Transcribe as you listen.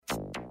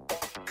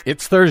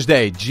It's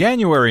Thursday,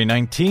 January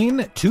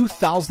 19,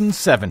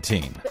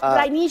 2017. But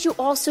I need you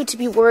also to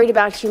be worried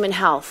about human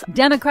health.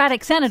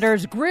 Democratic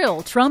senators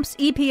grill Trump's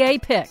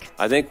EPA pick.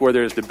 I think where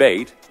there's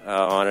debate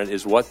on it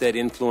is what that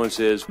influence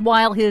is.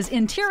 While his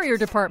Interior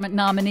Department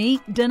nominee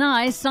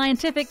denies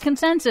scientific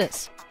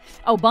consensus.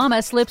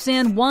 Obama slips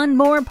in one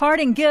more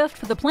parting gift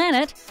for the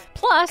planet.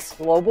 Plus,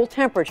 global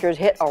temperatures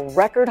hit a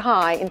record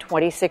high in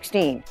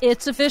 2016.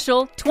 It's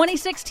official.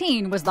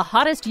 2016 was the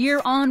hottest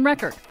year on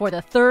record for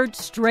the third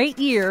straight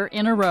year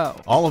in a row.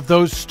 All of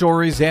those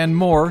stories and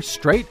more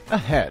straight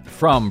ahead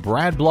from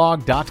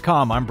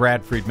BradBlog.com. I'm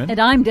Brad Friedman. And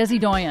I'm Desi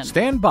Doyen.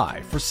 Stand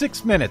by for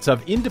 6 minutes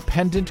of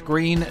independent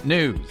green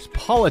news,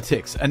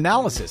 politics,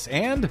 analysis,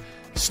 and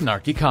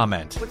snarky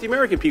comment. What the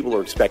American people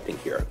are expecting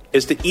here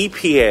is the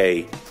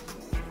EPA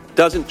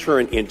doesn't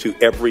turn into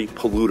every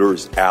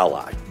polluter's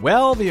ally.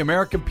 Well, the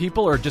American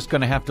people are just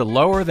going to have to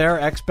lower their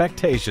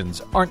expectations,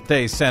 aren't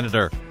they,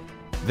 Senator?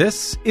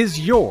 This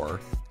is your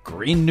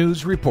Green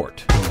News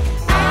Report.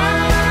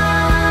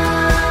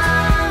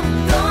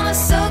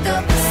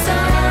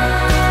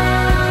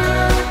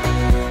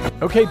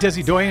 Okay,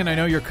 Desi Doyen, I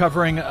know you're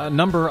covering a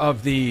number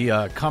of the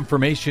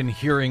confirmation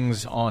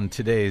hearings on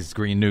today's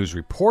Green News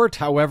Report.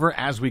 However,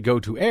 as we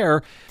go to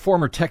air,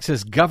 former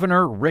Texas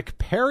Governor Rick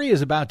Perry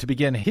is about to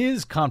begin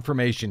his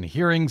confirmation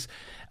hearings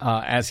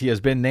as he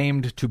has been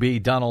named to be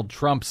Donald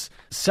Trump's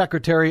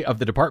Secretary of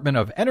the Department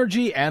of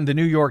Energy. And the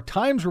New York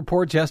Times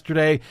reports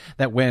yesterday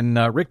that when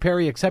Rick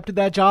Perry accepted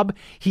that job,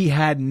 he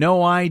had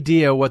no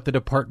idea what the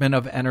Department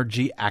of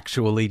Energy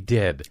actually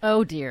did.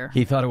 Oh, dear.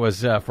 He thought it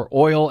was for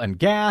oil and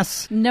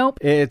gas. Nope.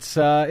 It's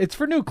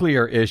for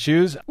nuclear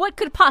issues. What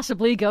could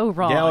possibly go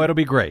wrong? Yeah, it'll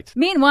be great.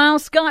 Meanwhile,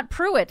 Scott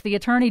Pruitt, the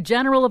Attorney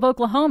General of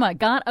Oklahoma,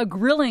 got a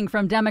grilling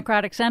from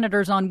Democratic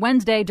senators on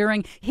Wednesday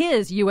during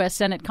his U.S.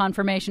 Senate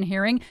confirmation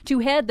hearing to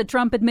head the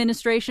Trump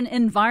administration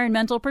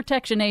Environmental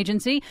Protection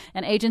Agency,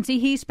 an agency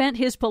he spent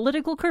his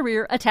political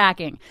career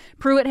attacking.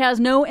 Pruitt has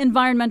no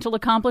environmental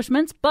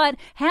accomplishments, but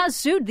has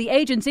sued the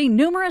agency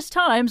numerous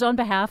times on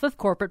behalf of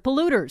corporate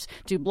polluters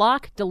to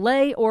block,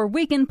 delay, or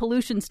weaken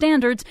pollution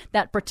standards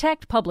that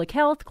protect public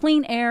health,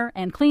 clean air,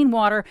 and clean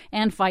water,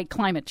 and fight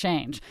climate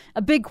change.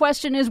 A big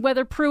question is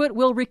whether Pruitt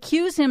will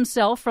recuse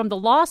himself from the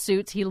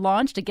lawsuits he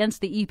launched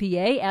against the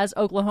EPA as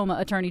Oklahoma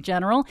Attorney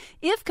General.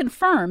 If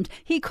confirmed,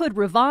 he could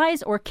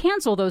revise or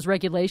cancel those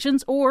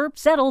regulations or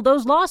settle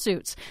those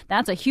lawsuits.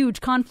 That's a huge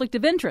conflict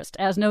of interest,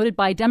 as noted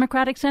by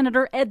Democratic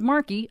Senator Ed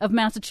Markey of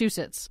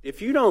Massachusetts.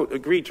 If you don't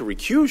agree to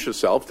recuse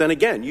yourself, then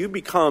again, you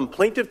become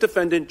plaintiff,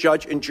 defendant,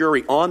 judge, and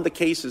jury on the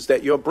cases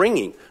that you're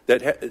bringing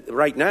that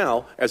right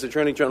now as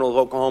Attorney General of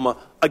Oklahoma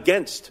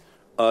against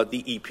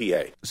the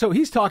EPA. So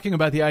he's talking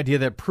about the idea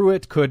that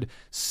Pruitt could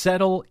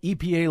settle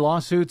EPA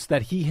lawsuits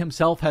that he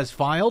himself has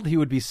filed. He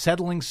would be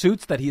settling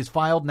suits that he has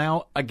filed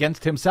now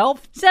against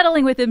himself.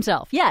 Settling with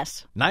himself,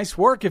 yes. Nice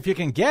work if you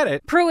can get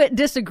it. Pruitt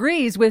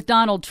disagrees with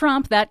Donald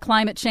Trump that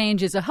climate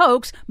change is a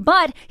hoax,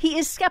 but he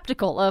is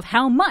skeptical of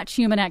how much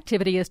human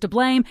activity is to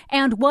blame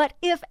and what,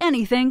 if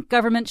anything,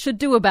 government should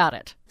do about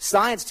it.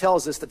 Science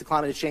tells us that the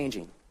climate is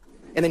changing,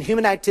 and then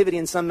human activity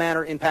in some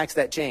manner impacts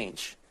that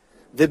change.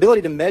 The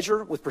ability to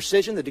measure with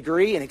precision the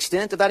degree and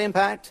extent of that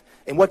impact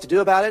and what to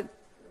do about it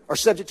are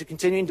subject to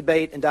continuing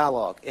debate and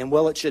dialogue, and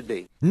well, it should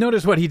be.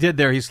 Notice what he did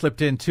there. He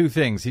slipped in two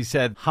things. He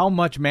said how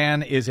much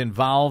man is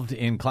involved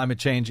in climate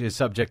change is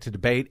subject to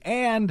debate,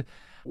 and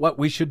what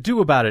we should do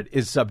about it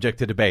is subject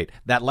to debate.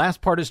 That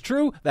last part is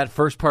true. That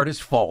first part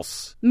is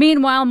false.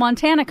 Meanwhile,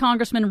 Montana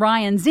Congressman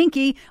Ryan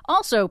Zinke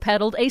also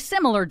peddled a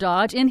similar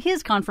dodge in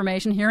his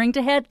confirmation hearing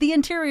to head the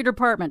Interior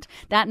Department.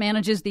 That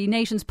manages the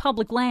nation's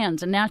public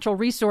lands and natural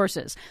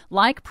resources.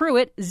 Like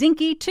Pruitt,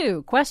 Zinke,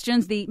 too,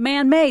 questions the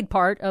man-made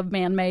part of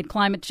man-made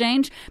climate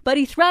change, but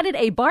he threaded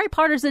a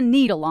bipartisan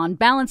needle on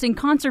balancing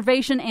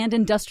conservation and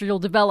industrial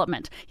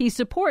development. He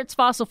supports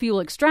fossil fuel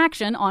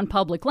extraction on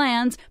public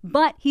lands,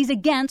 but he's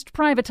against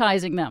privatizing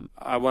them.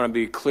 I want to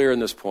be clear on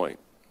this point.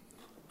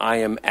 I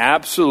am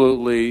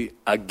absolutely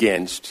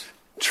against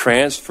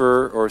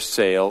transfer or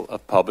sale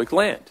of public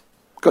land.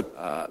 Good.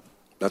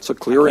 That's a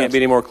clear answer. Can't be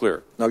any more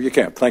clear. No, you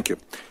can't. Thank you.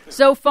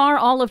 So far,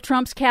 all of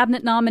Trump's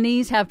cabinet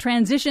nominees have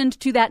transitioned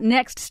to that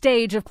next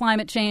stage of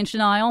climate change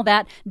denial,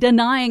 that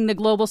denying the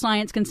global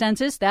science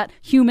consensus that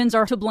humans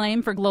are to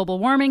blame for global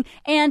warming,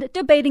 and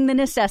debating the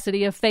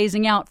necessity of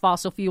phasing out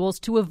fossil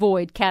fuels to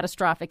avoid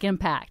catastrophic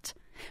impact.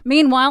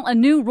 Meanwhile, a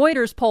new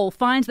Reuters poll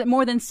finds that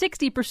more than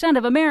 60%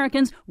 of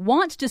Americans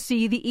want to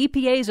see the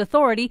EPA's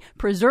authority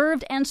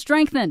preserved and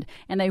strengthened,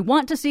 and they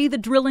want to see the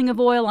drilling of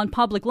oil on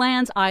public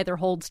lands either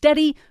hold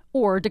steady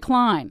or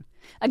decline.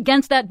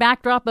 Against that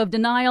backdrop of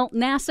denial,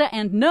 NASA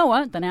and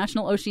NOAA, the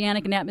National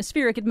Oceanic and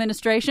Atmospheric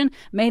Administration,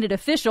 made it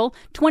official.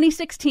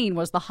 2016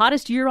 was the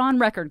hottest year on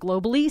record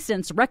globally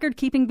since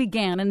record-keeping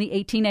began in the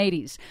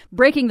 1880s,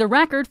 breaking the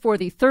record for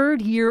the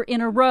third year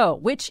in a row,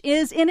 which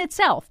is in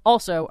itself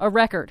also a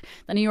record.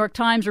 The New York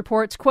Times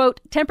reports, quote,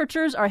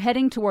 temperatures are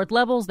heading toward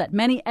levels that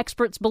many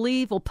experts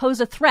believe will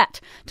pose a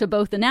threat to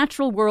both the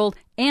natural world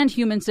and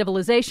human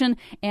civilization,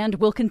 and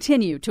will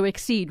continue to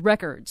exceed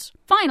records.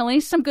 Finally,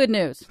 some good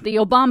news. The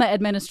Obama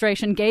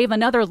administration gave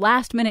another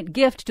last-minute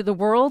gift to the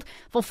world,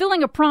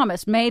 fulfilling a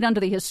promise made under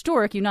the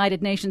historic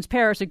United Nations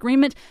Paris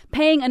Agreement,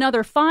 paying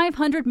another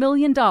 $500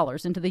 million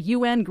into the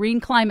UN Green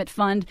Climate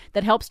Fund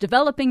that helps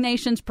developing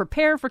nations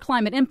prepare for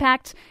climate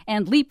impacts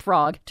and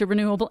leapfrog to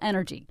renewable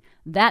energy.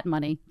 That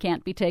money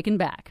can't be taken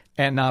back.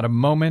 And not a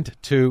moment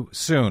too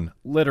soon,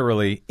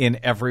 literally in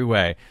every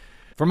way.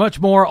 For much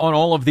more on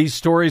all of these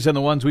stories and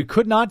the ones we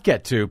could not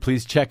get to,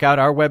 please check out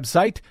our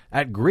website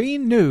at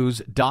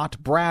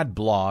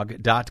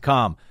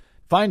greennews.bradblog.com.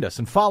 Find us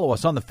and follow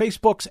us on the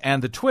Facebooks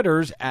and the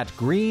Twitters at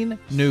Green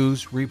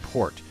News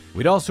Report.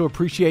 We'd also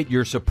appreciate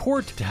your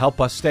support to help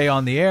us stay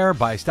on the air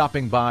by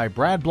stopping by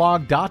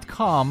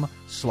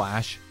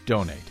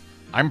bradblog.com/donate.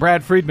 I'm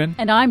Brad Friedman.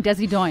 And I'm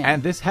Desi Doyen.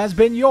 And this has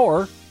been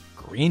your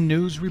Green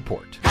News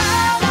Report.